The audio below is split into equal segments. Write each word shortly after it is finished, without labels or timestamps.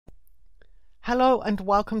Hello and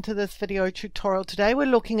welcome to this video tutorial. Today we're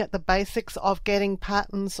looking at the basics of getting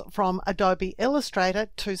patterns from Adobe Illustrator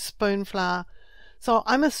to Spoonflower. So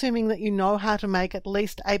I'm assuming that you know how to make at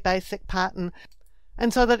least a basic pattern,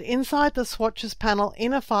 and so that inside the swatches panel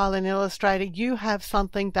in a file in Illustrator you have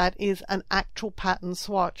something that is an actual pattern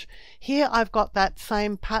swatch. Here I've got that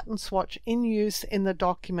same pattern swatch in use in the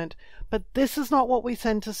document, but this is not what we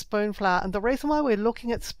send to Spoonflower, and the reason why we're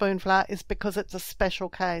looking at Spoonflower is because it's a special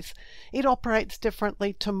case. It operates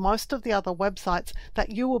differently to most of the other websites that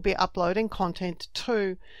you will be uploading content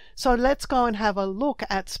to. So let's go and have a look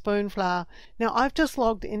at Spoonflower. Now I've just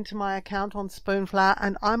logged into my account on Spoonflower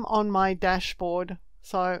and I'm on my dashboard.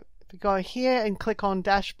 So if you go here and click on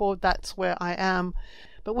dashboard, that's where I am.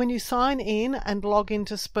 But when you sign in and log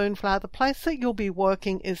into Spoonflower, the place that you'll be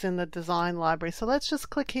working is in the design library. So let's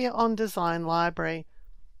just click here on design library.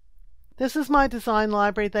 This is my design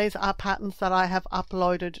library. These are patterns that I have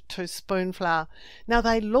uploaded to Spoonflower. Now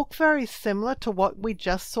they look very similar to what we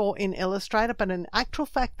just saw in Illustrator, but in actual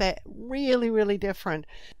fact they're really different.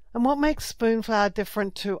 And what makes Spoonflower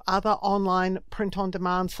different to other online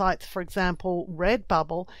print-on-demand sites, for example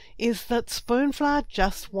Redbubble, is that Spoonflower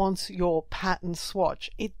just wants your pattern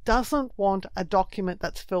swatch. It doesn't want a document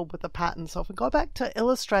that's filled with a pattern. So if we go back to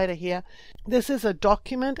Illustrator here, this is a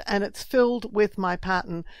document and it's filled with my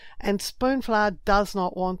pattern, and Spoonflower does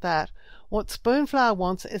not want that. What Spoonflower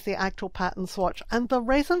wants is the actual pattern swatch, and the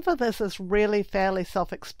reason for this is really fairly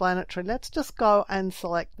self-explanatory. Let's just go and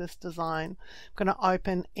select this design. I'm going to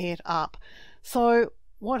open it up. So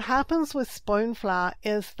what happens with Spoonflower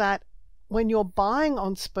is that when you're buying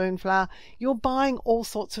on Spoonflower, you're buying all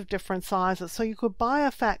sorts of different sizes. So you could buy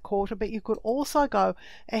a fat quarter, but you could also go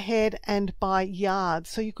ahead and buy yards.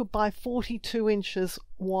 So you could buy 42 inches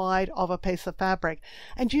wide of a piece of fabric,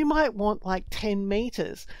 and you might want like 10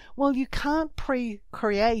 meters. Well, you can't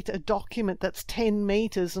pre-create a document that's 10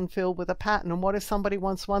 meters and filled with a pattern. And what if somebody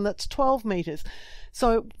wants one that's 12 meters?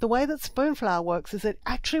 So the way that Spoonflower works is it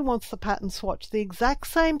actually wants the pattern swatch, the exact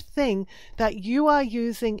same thing that you are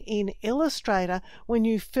using in Illustrator when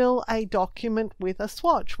you fill a document with a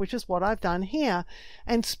swatch, which is what I've done here.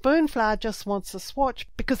 And Spoonflower just wants a swatch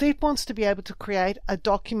because it wants to be able to create a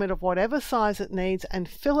document of whatever size it needs and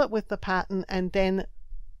fill it with the pattern and then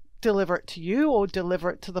deliver it to you or deliver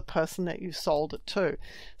it to the person that you sold it to.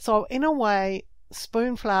 So in a way,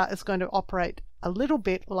 Spoonflower is going to operate a little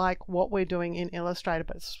bit like what we're doing in Illustrator,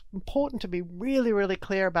 but it's important to be really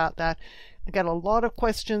clear about that. I get a lot of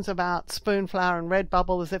questions about Spoonflower and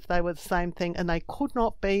Redbubble as if they were the same thing, and they could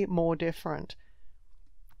not be more different.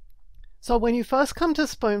 So when you first come to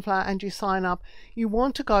Spoonflower and you sign up, you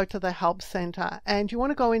want to go to the Help Center and you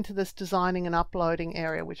want to go into this designing and uploading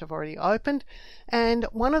area, which I've already opened. And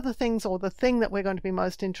one of the things, or the thing that we're going to be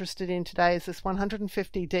most interested in today, is this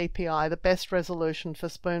 150 DPI, the best resolution for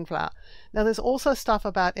Spoonflower. Now there's also stuff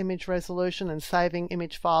about image resolution and saving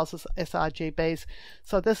image files as sRGBs.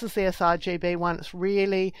 So this is the sRGB one. It's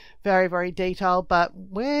really very detailed, but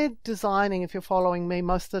we're designing, if you're following me,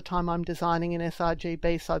 most of the time I'm designing in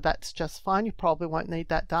sRGB, so that's just fine. You probably won't need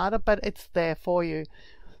that data, but it's there for you.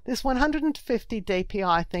 This 150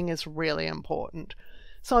 DPI thing is really important.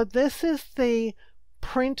 So this is the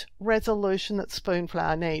print resolution that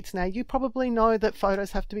Spoonflower needs. Now you probably know that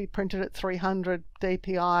photos have to be printed at 300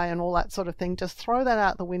 DPI and all that sort of thing. Just throw that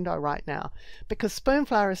out the window right now, because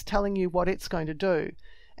Spoonflower is telling you what it's going to do.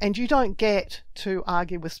 And you don't get to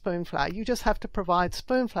argue with Spoonflower. You just have to provide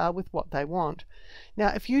Spoonflower with what they want. Now,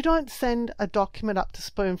 if you don't send a document up to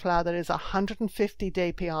Spoonflower that is 150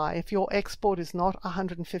 DPI, if your export is not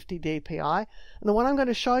 150 DPI, and the one I'm going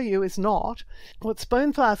to show you is not, what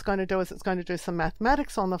Spoonflower is going to do is it's going to do some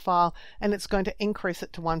mathematics on the file and it's going to increase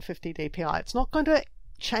it to 150 DPI. It's not going to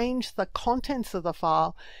change the contents of the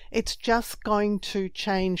file, it's just going to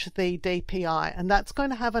change the DPI, and that's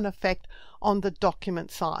going to have an effect on the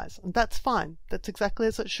document size, and that's fine. That's exactly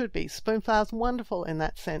as it should be. Spoonflower's wonderful in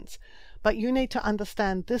that sense, but you need to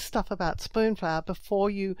understand this stuff about Spoonflower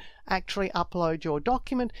before you actually upload your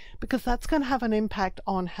document, because that's going to have an impact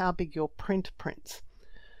on how big your print prints.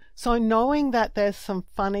 So knowing that there's some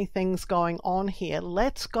funny things going on here,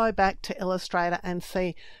 let's go back to Illustrator and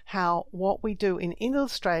see how what we do in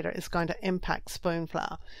Illustrator is going to impact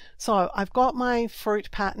Spoonflower. So I've got my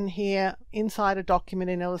fruit pattern here inside a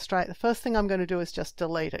document in Illustrator. The first thing I'm going to do is just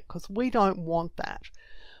delete it, because we don't want that.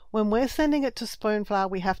 When we're sending it to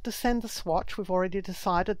Spoonflower, we have to send the swatch. We've already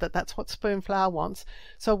decided that that's what Spoonflower wants.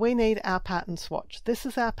 So we need our pattern swatch. This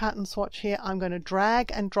is our pattern swatch here. I'm going to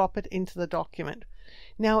drag and drop it into the document.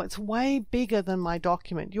 Now it's way bigger than my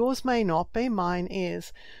document. Yours may not be, mine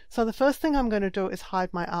is. So the first thing I'm going to do is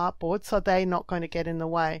hide my artboard so they're not going to get in the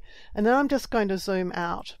way. And then I'm just going to zoom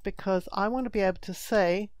out because I want to be able to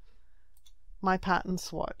see my pattern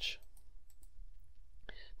swatch.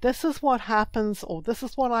 This is what happens, or this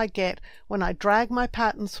is what I get when I drag my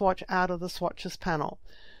pattern swatch out of the swatches panel.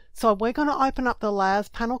 So we're going to open up the layers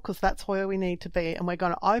panel because that's where we need to be, and we're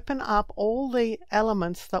going to open up all the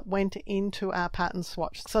elements that went into our pattern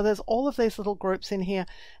swatch. So there's all of these little groups in here,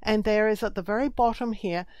 and there is at the very bottom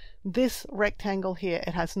here this rectangle here.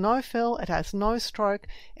 It has no fill, it has no stroke.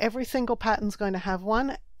 Every single pattern's going to have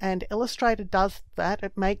one, and Illustrator does that.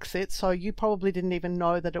 It makes it so you probably didn't even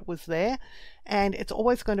know that it was there, and it's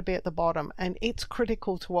always going to be at the bottom, and it's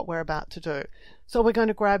critical to what we're about to do. So we're going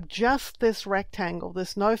to grab just this rectangle,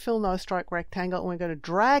 this no fill, no stroke rectangle, and we're going to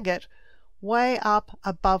drag it way up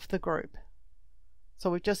above the group. So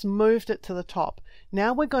we've just moved it to the top.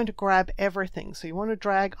 Now we're going to grab everything. So you want to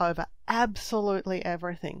drag over absolutely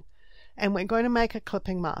everything. And we're going to make a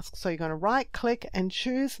clipping mask. So you're going to right click and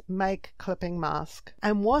choose Make Clipping Mask.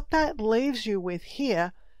 And what that leaves you with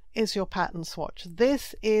here is your pattern swatch.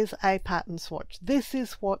 This is a pattern swatch. This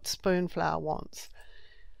is what Spoonflower wants.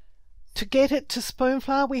 To get it to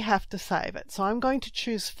Spoonflower, we have to save it. So I'm going to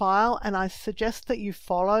choose File, and I suggest that you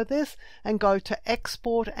follow this and go to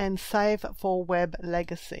Export and Save for Web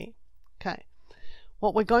Legacy. Okay.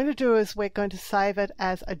 What we're going to do is we're going to save it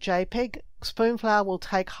as a JPEG. Spoonflower will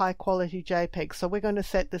take high quality JPEG, so we're going to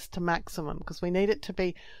set this to maximum because we need it to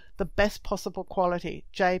be the best possible quality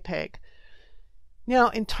JPEG. Now,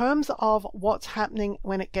 in terms of what's happening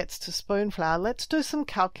when it gets to Spoonflower, let's do some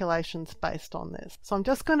calculations based on this. So I'm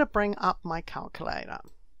just going to bring up my calculator.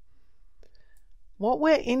 What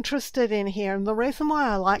we're interested in here, and the reason why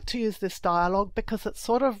I like to use this dialog, because it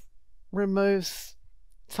sort of removes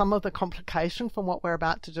some of the complication from what we're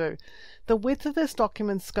about to do. The width of this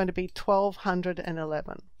document is going to be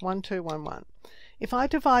 1211, 1211. If I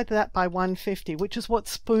divide that by 150, which is what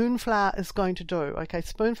Spoonflower is going to do, okay,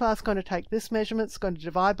 Spoonflower is going to take this measurement, it's going to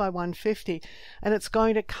divide by 150, and it's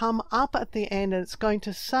going to come up at the end and it's going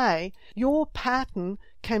to say, your pattern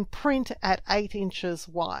can print at 8 inches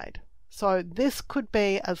wide. So this could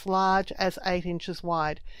be as large as 8 inches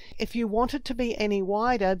wide. If you want it to be any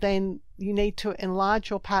wider, then you need to enlarge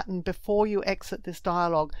your pattern before you exit this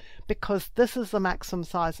dialog, because this is the maximum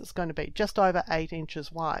size it's going to be, just over 8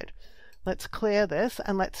 inches wide. Let's clear this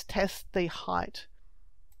and let's test the height.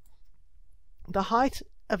 The height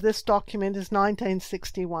of this document is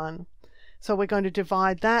 1961. So we're going to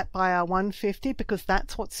divide that by our 150 because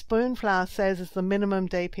that's what Spoonflower says is the minimum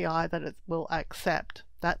DPI that it will accept.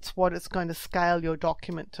 That's what it's going to scale your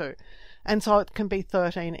document to. And so it can be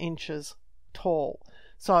 13 inches tall.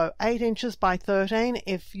 So 8 inches by 13,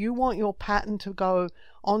 if you want your pattern to go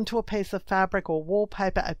onto a piece of fabric or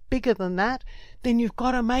wallpaper at bigger than that, then you've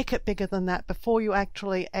got to make it bigger than that before you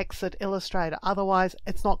actually exit Illustrator. Otherwise,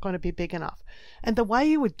 it's not going to be big enough. And the way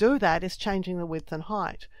you would do that is changing the width and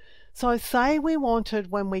height. So say we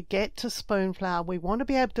wanted, when we get to Spoonflower, we want to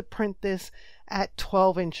be able to print this at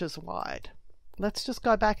 12 inches wide. Let's just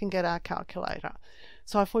go back and get our calculator.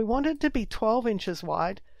 So if we wanted to be 12 inches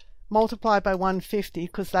wide, multiply by 150,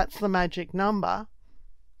 because that's the magic number,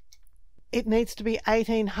 it needs to be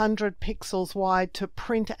 1800 pixels wide to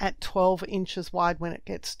print at 12 inches wide when it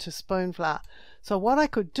gets to Spoonflower. So what I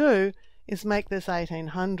could do is make this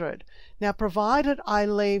 1800. Now, provided I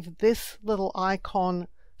leave this little icon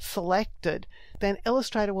selected, then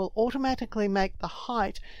Illustrator will automatically make the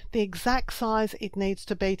height the exact size it needs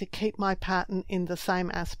to be to keep my pattern in the same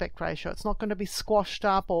aspect ratio. It's not going to be squashed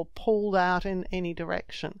up or pulled out in any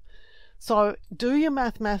direction. So do your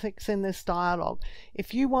mathematics in this dialog.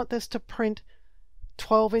 If you want this to print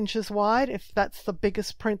 12 inches wide, if that's the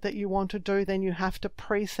biggest print that you want to do, then you have to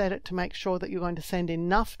preset it to make sure that you're going to send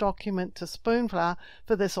enough document to Spoonflower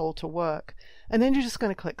for this all to work. And then you're just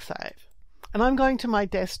going to click Save. And I'm going to my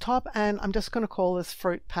desktop and I'm just going to call this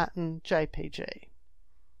Fruit Pattern JPG.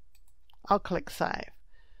 I'll click Save.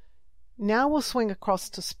 Now we'll swing across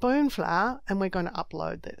to Spoonflower and we're going to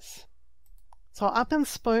upload this. So up in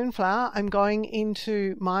Spoonflower, I'm going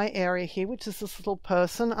into my area here, which is this little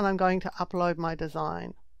person, and I'm going to upload my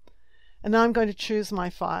design. And then I'm going to choose my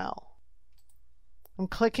file. I'm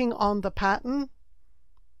clicking on the pattern.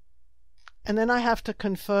 And then I have to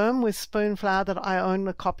confirm with Spoonflower that I own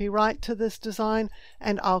the copyright to this design,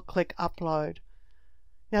 and I'll click Upload.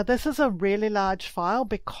 Now this is a really large file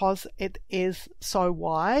because it is so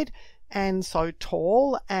wide and so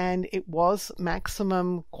tall, and it was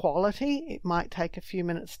maximum quality. It might take a few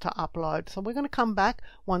minutes to upload. So we're going to come back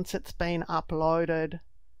once it's been uploaded.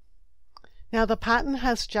 Now the pattern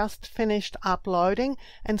has just finished uploading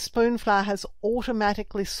and Spoonflower has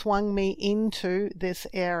automatically swung me into this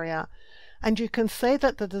area. And you can see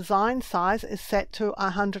that the design size is set to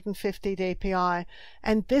 150 dpi.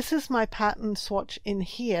 And this is my pattern swatch in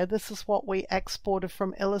here. This is what we exported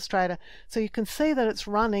from Illustrator. So you can see that it's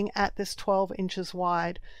running at this 12 inches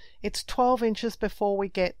wide. It's 12 inches before we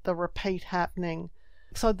get the repeat happening.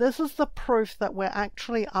 So this is the proof that we're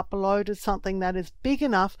actually uploaded something that is big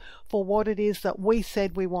enough for what it is that we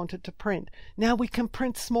said we wanted to print. Now we can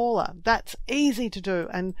print smaller. That's easy to do,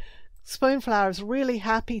 and Spoonflower is really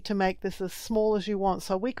happy to make this as small as you want.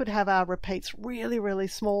 So we could have our repeats really, really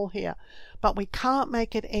small here, but we can't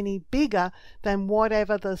make it any bigger than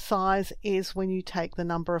whatever the size is when you take the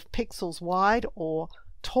number of pixels wide or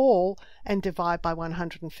tall and divide by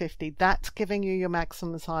 150. That's giving you your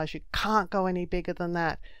maximum size. You can't go any bigger than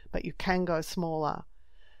that, but you can go smaller.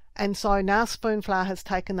 And so now Spoonflower has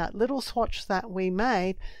taken that little swatch that we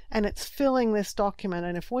made and it's filling this document.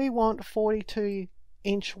 And if we want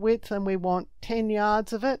 42-inch width and we want 10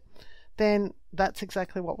 yards of it, then that's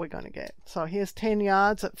exactly what we're going to get. So here's 10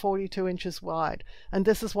 yards at 42 inches wide, and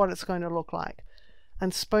this is what it's going to look like.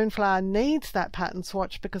 And Spoonflower needs that pattern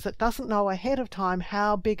swatch because it doesn't know ahead of time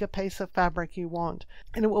how big a piece of fabric you want.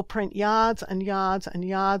 And it will print yards and yards and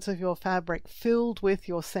yards of your fabric filled with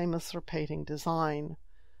your seamless repeating design.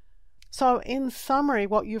 So in summary,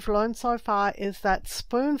 what you've learned so far is that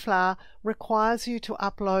Spoonflower requires you to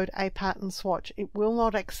upload a pattern swatch. It will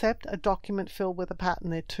not accept a document filled with a pattern.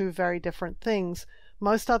 They're two very different things.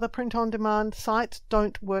 Most other print-on-demand sites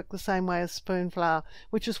don't work the same way as Spoonflower,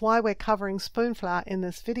 which is why we're covering Spoonflower in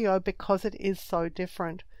this video, because it is so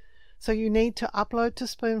different. So you need to upload to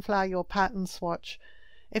Spoonflower your pattern swatch.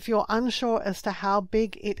 If you're unsure as to how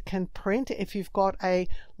big it can print, if you've got a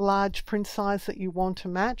large print size that you want to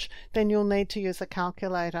match, then you'll need to use a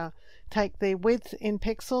calculator. Take the width in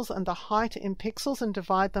pixels and the height in pixels and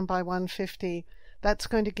divide them by 150. That's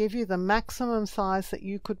going to give you the maximum size that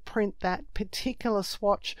you could print that particular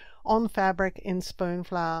swatch on fabric in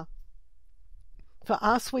Spoonflower. For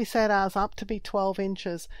us, we set ours up to be 12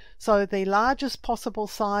 inches. So the largest possible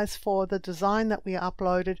size for the design that we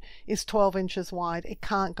uploaded is 12 inches wide. It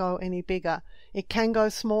can't go any bigger. It can go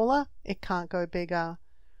smaller. It can't go bigger.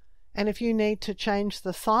 And if you need to change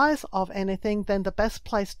the size of anything, then the best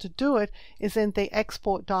place to do it is in the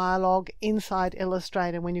export dialog inside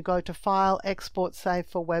Illustrator. When you go to File, Export, Save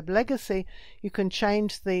for Web Legacy, you can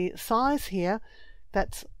change the size here.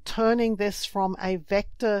 That's turning this from a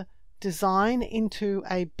vector design into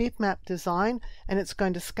a bitmap design, and it's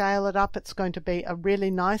going to scale it up. It's going to be a really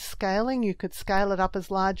nice scaling. You could scale it up as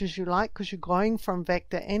large as you like because you're going from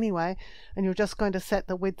vector anyway, and you're just going to set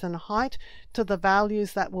the width and height to the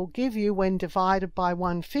values that will give you, when divided by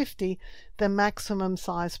 150, the maximum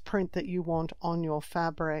size print that you want on your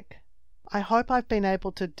fabric. I hope I've been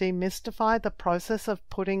able to demystify the process of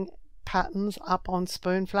putting patterns up on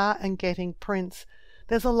Spoonflower and getting prints.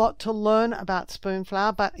 There's a lot to learn about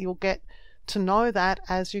Spoonflower, but you'll get to know that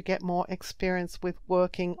as you get more experience with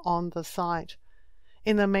working on the site.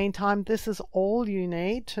 In the meantime, this is all you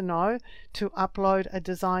need to know to upload a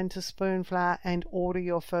design to Spoonflower and order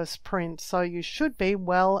your first print. So you should be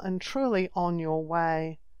well and truly on your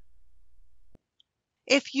way.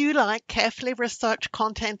 If you like carefully researched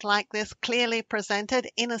content like this, clearly presented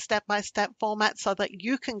in a step-by-step format so that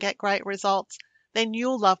you can get great results, then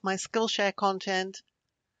you'll love my Skillshare content.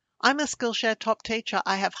 I'm a Skillshare top teacher.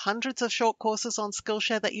 I have hundreds of short courses on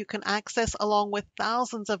Skillshare that you can access, along with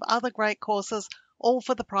thousands of other great courses, all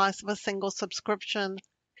for the price of a single subscription.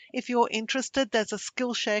 If you're interested, there's a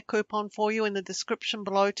Skillshare coupon for you in the description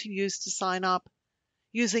below to use to sign up.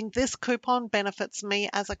 Using this coupon benefits me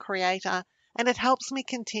as a creator, and it helps me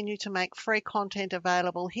continue to make free content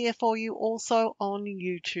available here for you, also on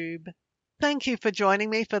YouTube. Thank you for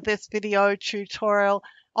joining me for this video tutorial.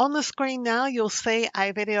 On the screen now, you'll see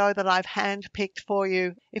a video that I've hand-picked for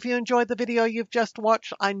you. If you enjoyed the video you've just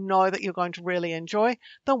watched, I know that you're going to really enjoy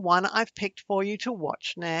the one I've picked for you to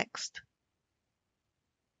watch next.